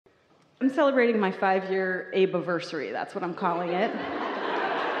I'm celebrating my 5-year Abe-versary. That's what I'm calling it.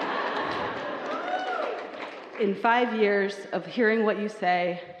 In 5 years of hearing what you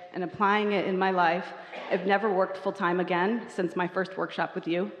say and applying it in my life, I've never worked full-time again since my first workshop with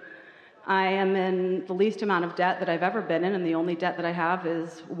you. I am in the least amount of debt that I've ever been in, and the only debt that I have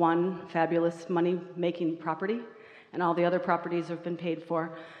is one fabulous money-making property, and all the other properties have been paid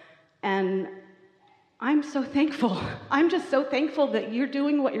for. And I'm so thankful. I'm just so thankful that you're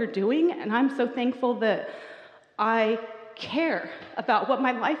doing what you're doing, and I'm so thankful that I care about what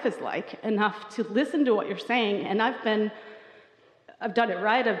my life is like enough to listen to what you're saying. And I've done it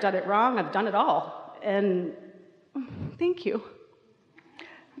right, I've done it wrong, I've done it all. And thank you.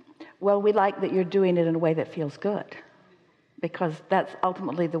 Well, we like that you're doing it in a way that feels good, because that's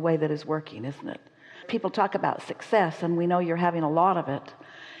ultimately the way that is working, isn't it? People talk about success, and we know you're having a lot of it.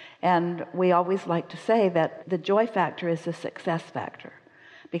 And we always like to say that the joy factor is the success factor,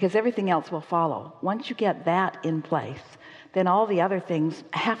 because everything else will follow. Once you get that in place, then all the other things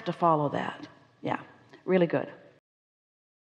have to follow that. Yeah, really good.